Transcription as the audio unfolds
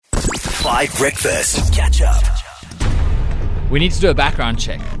5 Breakfast. Catch up. We need to do a background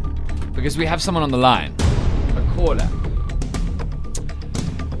check because we have someone on the line. A caller.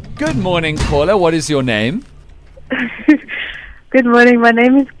 Good morning, caller. What is your name? Good morning. My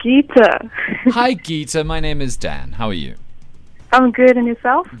name is Ghete. Hi, Ghete. My name is Dan. How are you? I'm good. And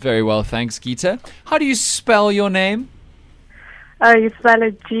yourself? Very well, thanks, Ghete. How do you spell your name? You spell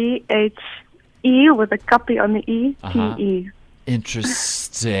it G-H-E with a copy on the E. T-E.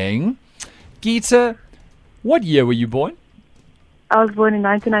 Interesting. Ghete, what year were you born? I was born in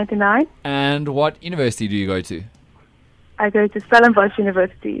 1999. And what university do you go to? I go to Stellenbosch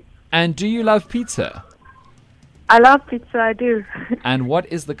University. And do you love pizza? I love pizza. I do. And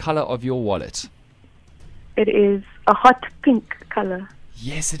what is the color of your wallet? It is a hot pink color.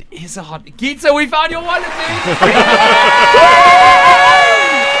 Yes, it is a hot... Ghete, we found your wallet,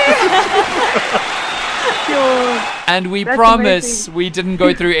 dude! And we promise we didn't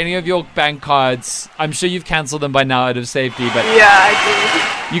go through any of your bank cards. I'm sure you've cancelled them by now out of safety, but... Yeah,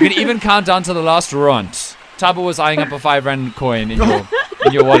 I did. You can even count down to the last rand. Tabo was eyeing up a 5 rand coin in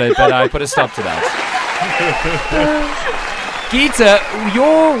your wallet, but I put a stop to that. Ghete,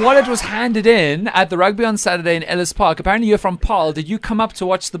 your wallet was handed in at the rugby on Saturday in Ellis Park. Apparently you're from Paarl. Did you come up to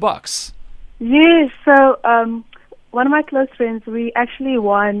watch the box? Yes, so one of my close friends, we actually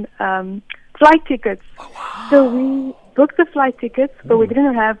won flight tickets. Oh, wow. So we booked the flight tickets, but we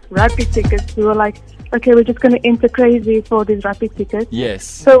didn't have rugby tickets. We were like, okay, we're just going to enter crazy for these rugby tickets. Yes.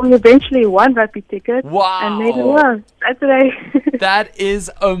 So we eventually won rugby tickets. Wow. And made it work. Saturday. That is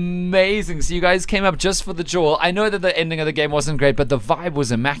amazing. So you guys came up just for the jewel. I know that the ending of the game wasn't great, but the vibe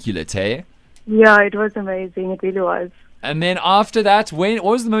was immaculate, eh? Yeah, it was amazing. It really was. And then after that, what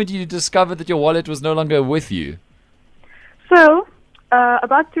was the moment you discovered that your wallet was no longer with you? So,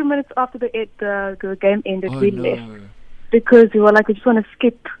 about 2 minutes after the game ended, we no. left. Because we were like, we just want to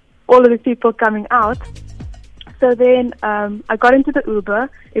skip all of the people coming out. So then I got into the Uber.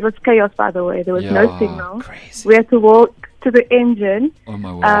 It was chaos, by the way. There was no signal. Crazy. We had to walk to the engine. Oh,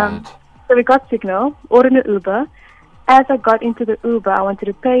 my word. So we got signal, ordered an Uber. As I got into the Uber, I wanted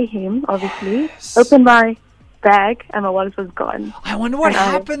to pay him, obviously. Yes. Opened my bag, and my wallet was gone. I wonder what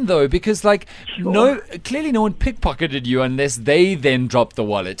happened, though, because, clearly no one pickpocketed you unless they then dropped the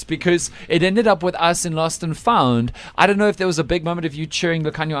wallet, because it ended up with us in Lost and Found. I don't know if there was a big moment of you cheering,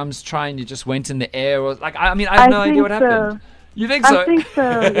 look on your arms, try, and you just went in the air, or, I have no idea what happened. You think so? I think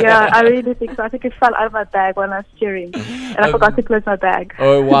so, yeah, I really think so. I think it fell out of my bag when I was cheering, and I forgot to close my bag.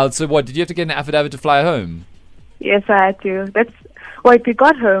 Oh, wow. So what, did you have to get an affidavit to fly home? Yes, I had to. We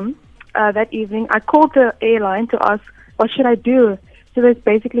got home that evening. I called the airline to ask, what should I do? So they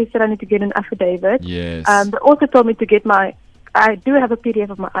basically said I need to get an affidavit. Yes. They also told me to get I do have a PDF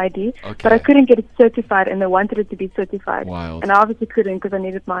of my ID, but I couldn't get it certified, and they wanted it to be certified. Wild. And I obviously couldn't because I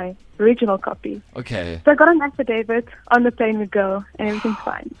needed my original copy. Okay. So I got an affidavit, on the plane we go, and everything's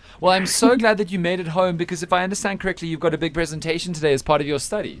fine. Well, I'm so glad that you made it home, because if I understand correctly, you've got a big presentation today as part of your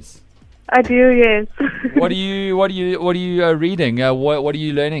studies. I do, yes. What are you reading? What are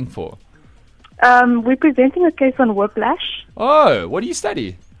you learning for? We're presenting a case on whiplash. Oh, what do you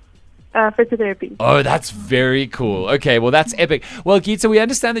study? Physiotherapy. Oh, that's very cool. Okay, well, that's epic. Well, Ghete, we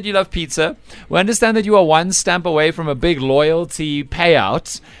understand that you love pizza. We understand that you are one stamp away from a big loyalty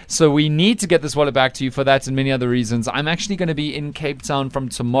payout. So we need to get this wallet back to you for that and many other reasons. I'm actually going to be in Cape Town from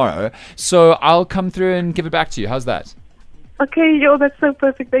tomorrow. So I'll come through and give it back to you. How's that? Okay, that's so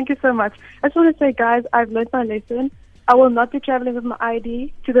perfect. Thank you so much. I just want to say, guys, I've learned my lesson. I will not be traveling with my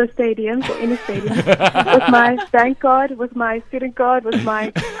ID to those stadiums or any stadium. With my bank card, with my student card, with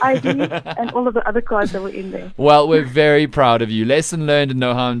my ID, and all of the other cards that were in there. Well, we're very proud of you. Lesson learned and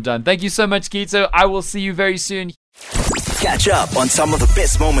no harm done. Thank you so much, Ghete. I will see you very soon. Catch up on some of the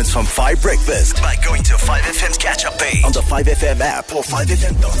best moments from 5 Breakfast by going to 5FM's catch-up page on the 5FM app or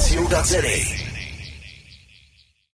 5FM.co.za.